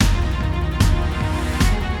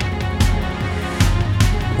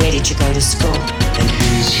teacher go to school?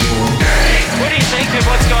 What do you think of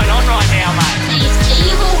what's going on right now, mate? These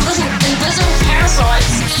evil little invisible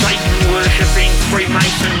parasites. Satan-worshipping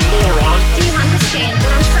Freemason morons. Do you understand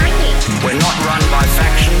what I'm saying? We're not run by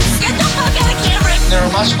factions. Get the fuck out of camera! There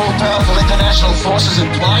are much more powerful international forces in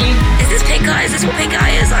play. Is this pink eye? Is this what pink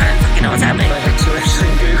eye is? I don't fucking know what's happening.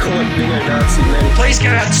 Please go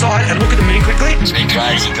outside and look at the moon quickly. It's been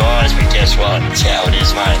crazy, guys, but guess what? It's how it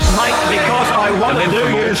is, mate. Mate, because I want to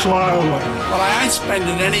do you slowly. But I ain't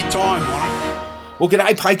spending any time on it. Well,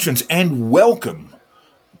 g'day, patrons, and welcome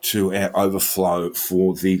to our overflow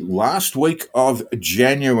for the last week of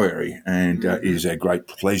January. And it is a great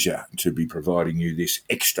pleasure to be providing you this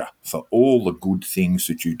extra for all the good things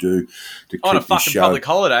that you do to keep on a this fucking show. public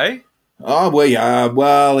holiday. Oh, we are.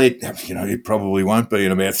 Well, it probably won't be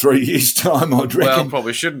in about 3 years' time, I'd reckon. Well,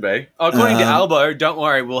 probably shouldn't be. According to Albo, don't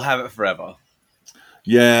worry, we'll have it forever.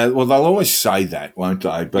 Yeah, well, they'll always say that, won't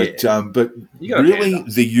they? But but really,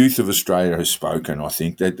 the youth of Australia has spoken, I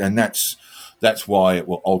think, and that's why it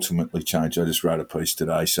will ultimately change. I just wrote a piece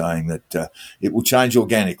today saying that it will change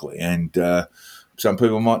organically, and some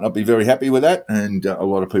people might not be very happy with that, and a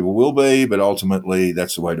lot of people will be, but ultimately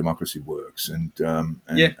that's the way democracy works. And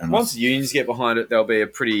once the unions get behind it, there'll be a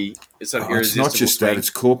pretty sort of irresistible it's not just that, it's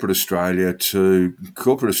corporate Australia too.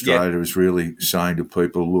 Corporate Australia is really saying to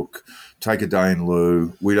people, look, take a day in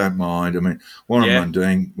lieu. We don't mind. I mean, Warren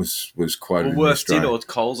Mundine was quoted in Australia. Or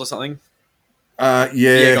Coles or something.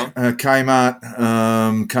 Kmart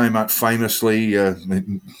famously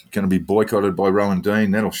going to be boycotted by Rowan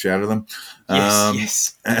Dean. That'll shatter them.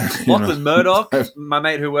 Yes. Lachlan Murdoch, my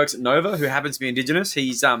mate who works at Nova, who happens to be Indigenous,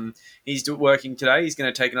 he's working today. He's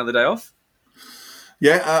going to take another day off.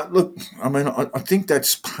 Yeah, look, I mean, I think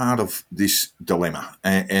that's part of this dilemma,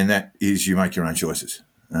 and that is you make your own choices.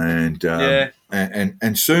 And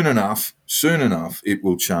soon enough, it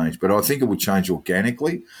will change. But I think it will change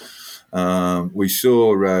organically. We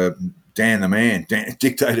saw Dan the Man,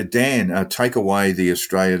 Dictator Dan, take away the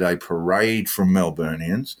Australia Day parade from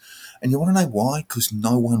Melburnians. And you want to know why? Because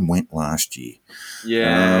no one went last year.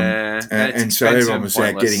 Yeah. And so everyone was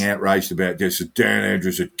out getting outraged about this. Dan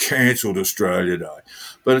Andrews had cancelled Australia Day.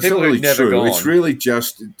 But it's not really true. Gone. It's really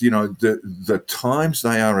just, the times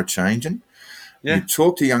they are a-changing. Yeah. You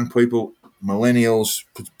talk to young people, millennials,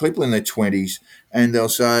 people in their 20s, and they'll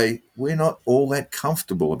say, we're not all that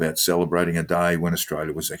comfortable about celebrating a day when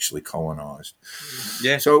Australia was actually colonised.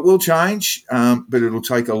 Yeah. So it will change, but it'll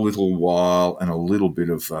take a little while and a little bit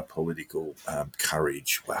of political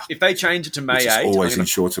courage. Wow. If they change it to May 8th, always in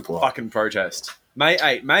short supply. Fucking protest. May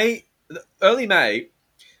 8th. Early May,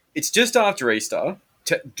 it's just after Easter,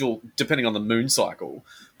 depending on the moon cycle.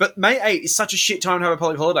 But May 8th is such a shit time to have a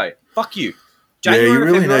public holiday. Fuck you. January, you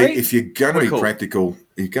really February, need, if you're going to be practical,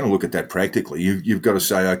 you're going to look at that practically. You've got to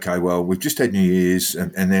say, okay, well, we've just had New Year's,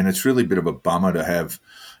 and then it's really a bit of a bummer to have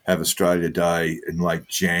Australia Day in late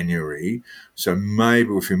January. So maybe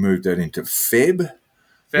if we move that into Feb,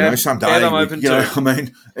 someday, I'm open to. I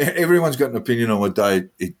mean, everyone's got an opinion on what day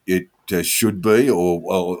it should be,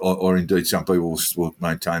 or indeed some people will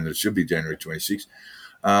maintain that it should be January 26th.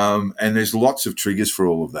 And there's lots of triggers for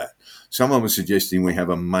all of that. Someone was suggesting we have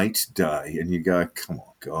a mate day, and you go, come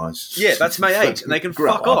on, guys. Yeah, that's May 8th, and they can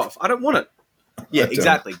fuck off. I don't want it. Yeah,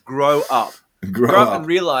 exactly. Grow up. Grow up and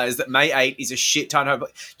realise that May 8th is a shit time to have.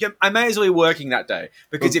 I may as well be working that day,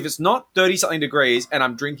 because if it's not 30-something degrees and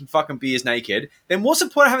I'm drinking fucking beers naked, then what's the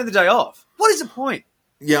point of having the day off? What is the point?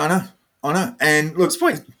 Yeah, I know. And look,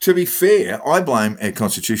 to be fair, I blame our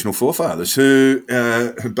constitutional forefathers who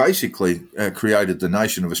basically created the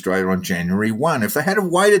nation of Australia on January 1. If they had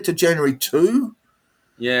waited to January 2,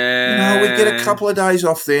 we'd get a couple of days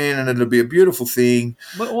off then, and it'd be a beautiful thing.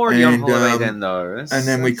 We're already on holiday then, though. And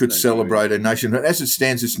then we could celebrate a nation. But as it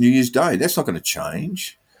stands, it's New Year's Day. That's not going to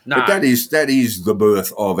change. No. But that is the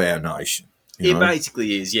birth of our nation. It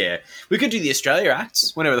basically is, yeah. We could do the Australia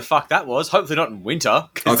Acts, whenever the fuck that was. Hopefully not in winter,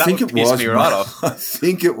 because that would piss me right off. I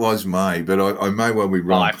think it was May, but I may well be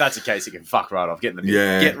wrong. Oh, if that's the case, you can fuck right off. Get in the bin.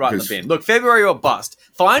 Yeah, get right in the bin. Look, February or bust.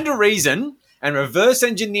 Find a reason and reverse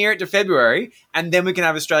engineer it to February, and then we can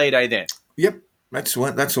have Australia Day then. Yep, that's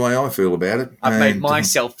the way I feel about it. I've made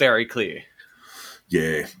myself very clear.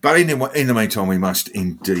 Yeah, but in the meantime, we must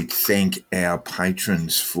indeed thank our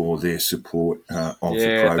patrons for their support of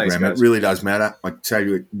the program. Thanks, it really does matter. I tell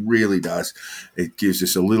you, it really does. It gives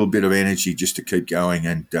us a little bit of energy just to keep going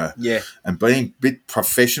and being a bit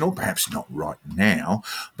professional. Perhaps not right now,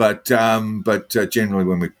 but generally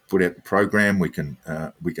when we put out the program, we can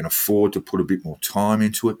afford to put a bit more time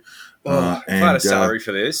into it. If I had a salary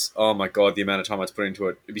for this, oh my god, the amount of time I'd put into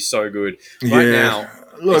it, it'd be so good. Right now,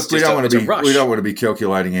 look, we don't want to be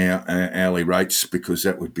calculating our hourly rates because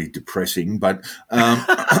that would be depressing. But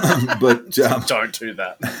but don't do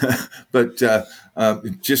that. But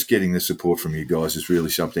just getting the support from you guys is really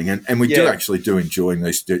something, and we do actually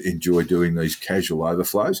enjoy doing these casual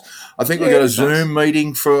overflows. I think we've got a Zoom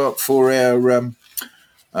meeting for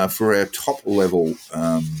our top level.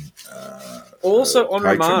 Also on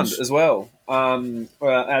patrons. remand as well. Our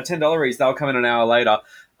 $10 they'll come in an hour later.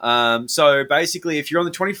 So basically, if you're on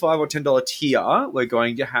the $25 or $10 tier, we're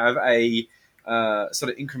going to have a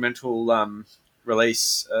sort of incremental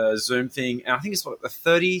release Zoom thing. And I think it's the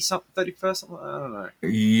 31st. Something, I don't know.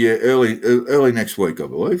 Yeah, early next week, I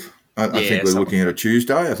believe. I think we're looking at a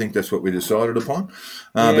Tuesday. I think that's what we decided upon.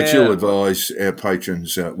 But you'll advise our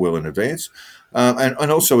patrons well in advance.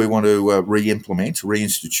 And also we want to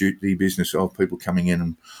reinstitute the business of people coming in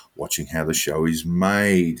and watching how the show is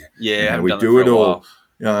made. Yeah, we do it all.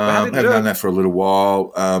 Haven't done that for a little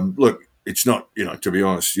while. Look, it's not, to be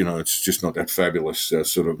honest, it's just not that fabulous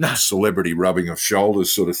sort of celebrity rubbing of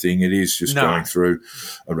shoulders sort of thing. It is just going through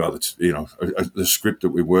the script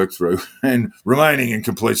that we work through and remaining in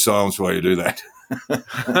complete silence while you do that.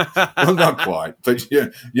 Well, not quite, but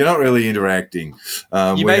you're not really interacting.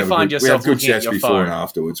 You may find yourself we have good looking at chats your before phone. and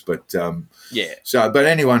afterwards, but but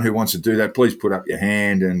anyone who wants to do that, please put up your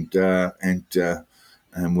hand and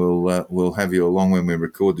we'll have you along when we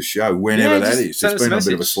record the show, whenever that is. It's been a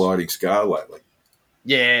bit of a sliding scale lately.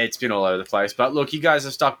 Yeah, it's been all over the place. But look, you guys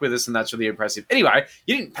have stuck with us, and that's really impressive. Anyway,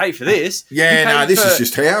 you didn't pay for this. This is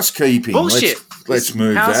just housekeeping. Bullshit. Let's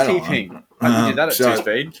move that on. Housekeeping. I did that at 2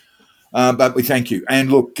 speed. But we thank you.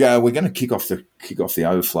 And look, we're going to kick off the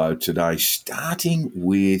overflow today, starting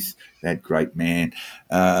with that great man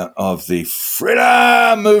of the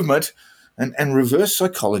freedom movement. And reverse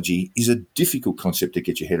psychology is a difficult concept to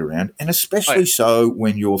get your head around, and especially so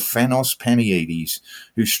when you're Fanos Paniides,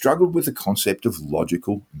 who struggled with the concept of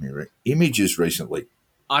logical mirror images recently.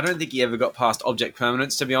 I don't think he ever got past object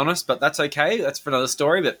permanence, to be honest, but that's okay. That's for another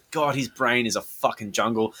story. But God, his brain is a fucking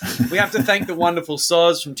jungle. We have to thank the wonderful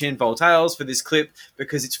Soz from Tinfoil Tales for this clip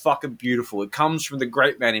because it's fucking beautiful. It comes from the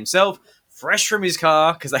great man himself, fresh from his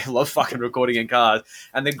car, because they love fucking recording in cars.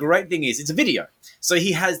 And the great thing is, it's a video. So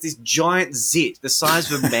he has this giant zit the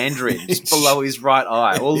size of a mandarin just below his right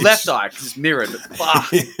eye, or left eye, because it's mirrored. But fuck,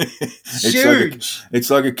 it's huge.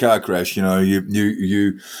 It's like a car crash.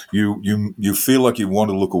 You feel like you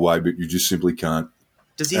want to look away, but you just simply can't.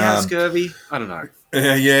 Does he have scurvy? I don't know.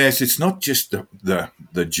 Yes, it's not just the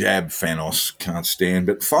jab Fanos can't stand,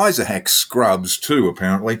 but Pfizer hacks scrubs too,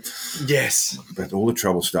 apparently. Yes. But all the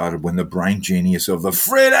trouble started when the brain genius of the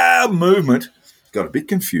freedom movement got a bit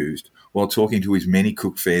confused while talking to his many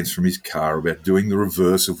Cook fans from his car about doing the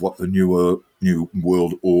reverse of what the New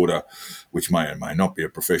World Order, which may or may not be a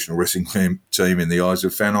professional wrestling team in the eyes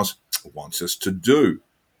of Fanos, wants us to do.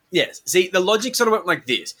 Yes. See, the logic sort of went like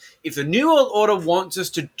this. If the New World Order wants us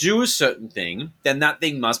to do a certain thing, then that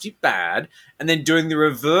thing must be bad, and then doing the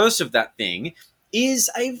reverse of that thing is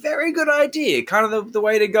a very good idea, kind of the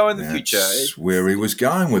way to go in the future. That's where he was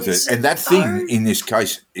going with it. And that thing, in this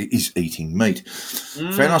case, is eating meat.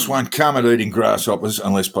 Fanos won't come at eating grasshoppers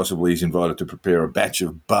unless possibly he's invited to prepare a batch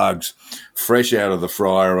of bugs fresh out of the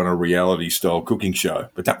fryer on a reality-style cooking show.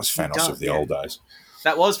 But that was Fanos of the old days.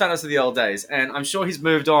 That was Fanos of the old days, and I'm sure he's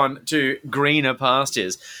moved on to greener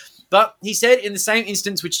pastures. But he said in the same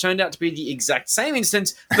instance, which turned out to be the exact same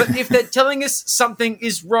instance, but if they're telling us something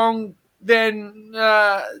is wrong, then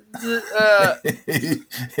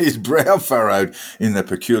his brow furrowed in the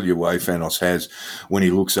peculiar way Fanos has when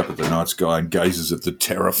he looks up at the night sky and gazes at the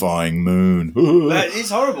terrifying moon. That is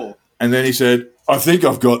horrible. And then he said, I think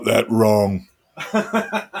I've got that wrong.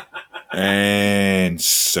 And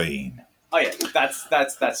scene. Oh yeah,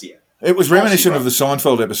 that's yeah. It was reminiscent of the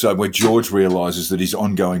Seinfeld episode where George realises that his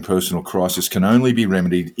ongoing personal crisis can only be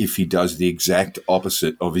remedied if he does the exact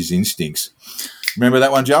opposite of his instincts. Remember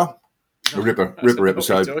that one, Joe? The Ripper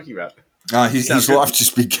episode. What are you talking about? His life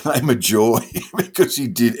just became a joy because he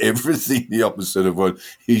did everything the opposite of what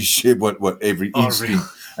every instinct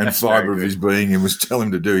and fibre of his being was telling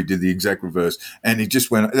him to do. He did the exact reverse, and he just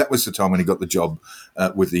went. That was the time when he got the job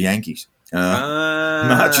with the Yankees.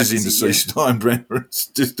 Marches into Seastein Brenner,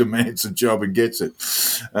 just demands a job and gets it.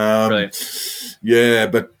 Yeah,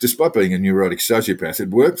 but despite being a neurotic sociopath, it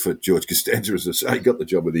worked for George Costanza, as I say. He got the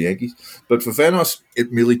job with the Yankees. But for Fanos,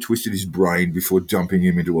 it merely twisted his brain before dumping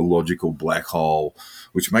him into a logical black hole,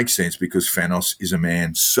 which makes sense because Fanos is a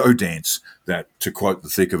man so dense that, to quote the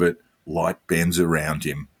thick of it, light bends around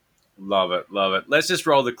him. Love it. Let's just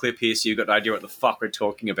roll the clip here so you've got an idea what the fuck we're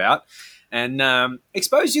talking about. And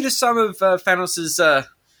expose you to some of Fanos's,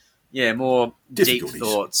 more deep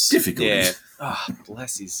thoughts. Difficulties. Yeah. Oh,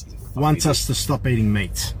 bless his... wants us to stop eating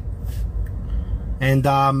meat. And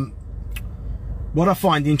what I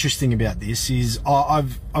find interesting about this is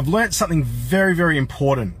I've learnt something very, very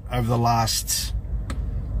important over the last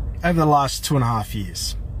 2.5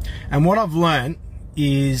 years. And what I've learnt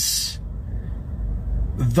is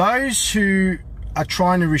those who are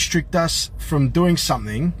trying to restrict us from doing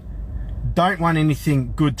something don't want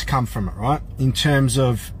anything good to come from it, right? In terms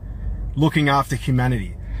of looking after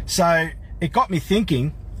humanity. So it got me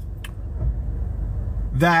thinking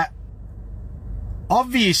that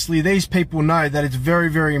obviously these people know that it's very,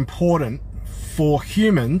 very important for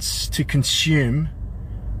humans to consume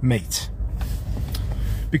meat.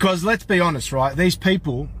 Because let's be honest, right? These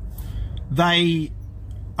people, they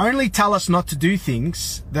only tell us not to do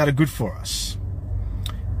things that are good for us.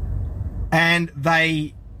 And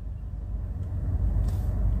they,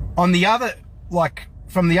 on the other,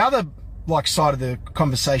 from the other, side of the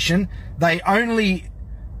conversation, they only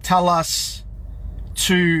tell us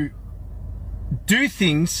to do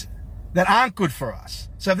things that aren't good for us.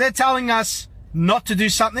 So if they're telling us not to do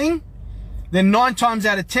something, then 9 times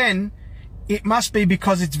out of 10, it must be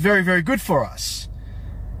because it's very, very good for us.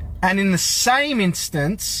 And in the same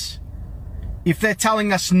instance, if they're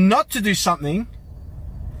telling us not to do something,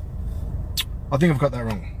 I think I've got that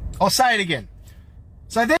wrong. I'll say it again.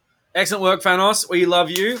 So then, excellent work, Fanos. We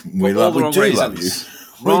love you. We do love you.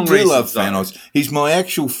 We do love Fanos. He's my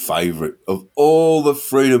actual favourite of all the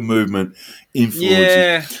freedom movement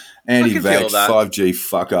influencers. Anti-vax, 5G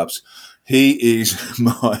fuck-ups. He is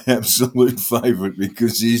my absolute favourite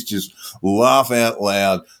because he's just laugh out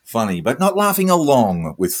loud funny, but not laughing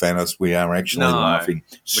along with Fanos. We are actually laughing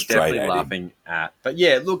straight at him. Laughing at. But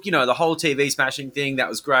yeah, look, the whole TV smashing thing, that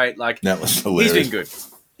was great. That was hilarious. He's been good.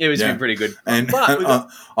 It was been pretty good. And I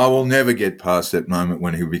will never get past that moment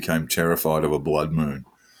when he became terrified of a blood moon.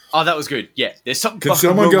 Oh, that was good. Yeah, there's something. Can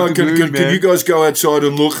someone go? Can you guys go outside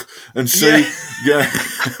and look and see? Yeah.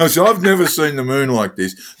 So I've never seen the moon like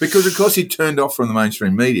this because, of course, he turned off from the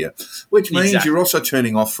mainstream media, which means you're also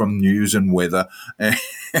turning off from news and weather and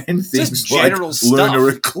things like lunar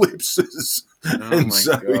eclipses. And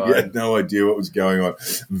so he had no idea what was going on.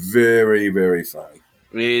 Very, very funny.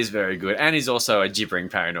 He is very good, and he's also a gibbering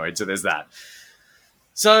paranoid. So there's that.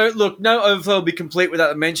 So, look, no overflow will be complete without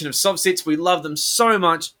the mention of SovCits. We love them so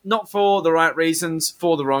much, not for the right reasons,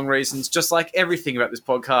 for the wrong reasons. Just like everything about this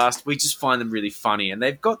podcast, we just find them really funny. And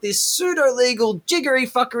they've got this pseudo-legal jiggery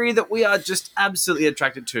fuckery that we are just absolutely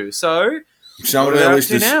attracted to. So, some of our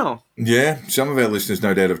listeners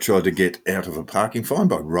no doubt have tried to get out of a parking fine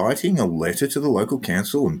by writing a letter to the local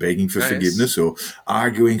council and begging for forgiveness or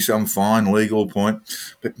arguing some fine legal point.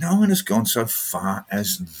 But no one has gone so far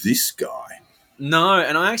as this guy. No,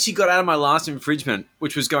 and I actually got out of my last infringement,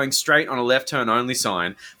 which was going straight on a left turn only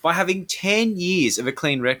sign, by having 10 years of a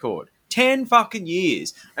clean record. 10 fucking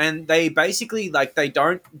years. And they basically, they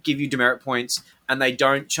don't give you demerit points and they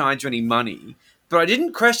don't charge you any money. But I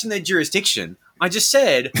didn't question their jurisdiction. I just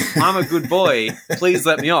said, I'm a good boy, please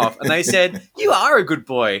let me off. And they said, you are a good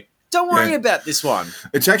boy. Don't worry about this one.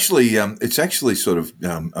 It's actually sort of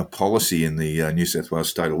a policy in the New South Wales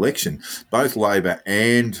state election. Both Labor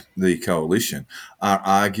and the Coalition are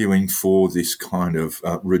arguing for this kind of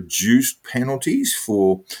reduced penalties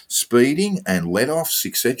for speeding and let-offs,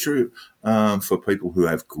 etc., for people who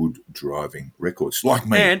have good driving records, like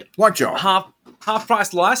me, and like Joel.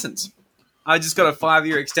 Half-price license. I just got a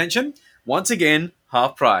 5-year extension. Once again,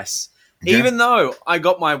 half price. Yeah. Even though I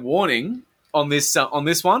got my warning on this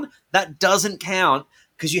one, that doesn't count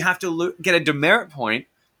because you have to get a demerit point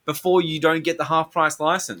before you don't get the half-price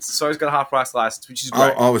license. So he's got a half-price license, which is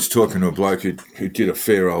great. I was talking to a bloke who did a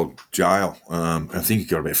fair old jail. I think he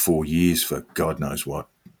got about 4 years for God knows what.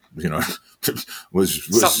 He's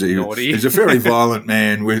a very violent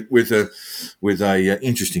man with a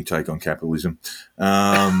interesting take on capitalism.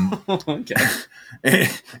 Okay.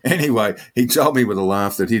 Anyway, he told me with a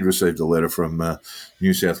laugh that he'd received a letter from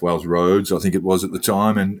New South Wales Roads, I think it was at the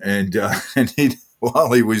time, and he'd,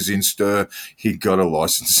 while he was in stir, he got a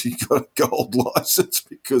license. He got a gold license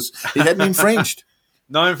because he hadn't infringed.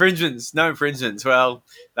 No infringements. Well,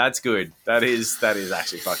 that's good. That is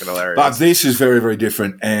actually fucking hilarious. But this is very, very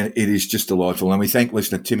different, and it is just delightful. And we thank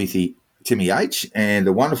listener Timmy H and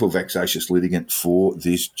the wonderful vexatious litigant for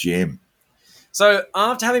this gem. So,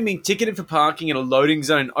 after having been ticketed for parking in a loading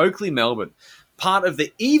zone in Oakley, Melbourne, part of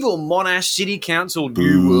the evil Monash City Council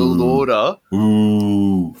New World Order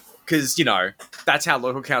because, that's how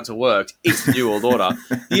local council worked. It's the New World Order.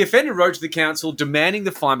 The offender wrote to the council demanding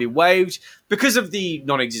the fine be waived because of the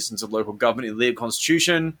non-existence of local government in the legal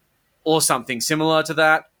constitution or something similar to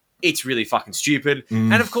that. It's really fucking stupid.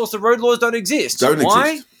 And, of course, the road laws don't exist.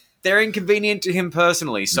 Why? They're inconvenient to him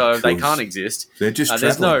personally, so they can't exist. They're just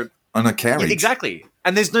traveling on a carriage. Yeah, exactly.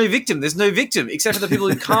 And there's no victim. There's no victim except for the people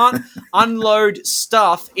who can't unload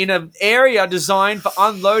stuff in an area designed for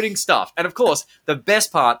unloading stuff. And, of course, the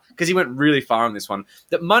best part, because he went really far on this one,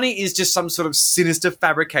 that money is just some sort of sinister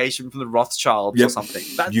fabrication from the Rothschilds or something.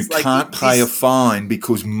 That's you can't pay a fine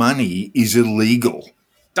because money is illegal.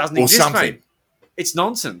 Doesn't exist, mate. It's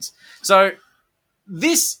nonsense. So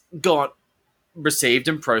this got received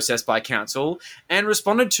and processed by council and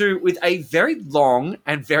responded to with a very long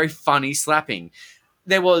and very funny slapping.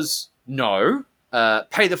 There was no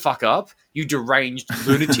pay the fuck up, you deranged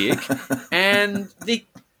lunatic, and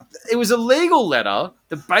it was a legal letter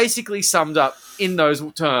that basically summed up in those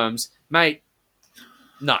terms, mate,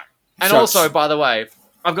 no. And also, by the way,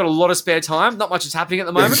 I've got a lot of spare time. Not much is happening at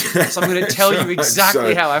the moment, so I'm going to tell you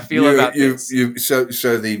exactly how I feel about this. So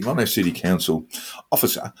the Monash City Council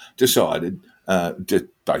officer decided,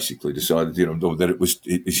 basically decided, that it was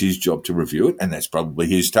his job to review it, and that's probably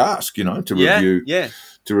his task, to review. Yeah.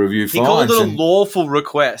 To review fines. He called it a lawful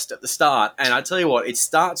request at the start, and I tell you what, it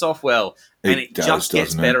starts off well, and it just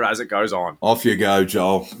gets better as it goes on. Off you go,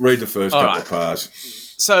 Joel. Read the first couple of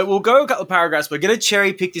parts. So we'll go a couple of paragraphs. We're going to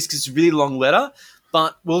cherry pick this because it's a really long letter,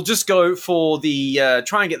 but we'll just go for the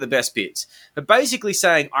try and get the best bits. But basically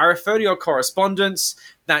saying, I refer to your correspondence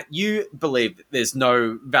that you believe that there's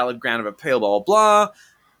no valid ground of appeal, blah, blah, blah.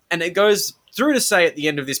 And it goes through to say at the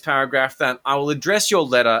end of this paragraph that I will address your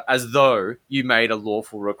letter as though you made a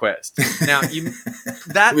lawful request. Now,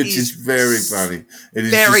 that which is very funny. It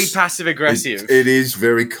is very passive-aggressive. It is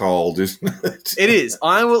very cold, isn't it? It is.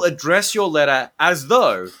 I will address your letter as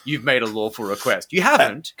though you've made a lawful request. You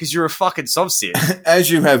haven't, because you're a fucking SovCit.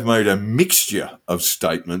 As you have made a mixture of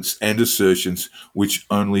statements and assertions with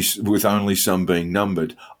only some being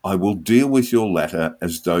numbered, I will deal with your letter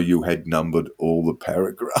as though you had numbered all the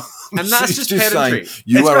paragraphs. And that's just pedantry. Saying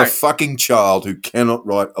you are a fucking child who cannot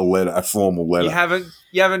write a formal letter.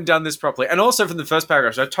 You haven't done this properly. And also from the first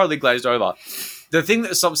paragraph, so I totally glazed over. The thing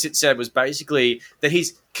that SovCits said was basically that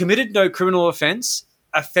he's committed no criminal offence,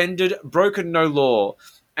 offended, broken no law,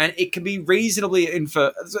 and it can be reasonably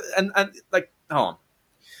inferred. And hold on.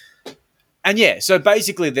 And yeah, so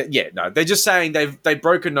basically, they're just saying they've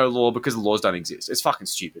broken no law because the laws don't exist. It's fucking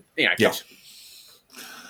stupid.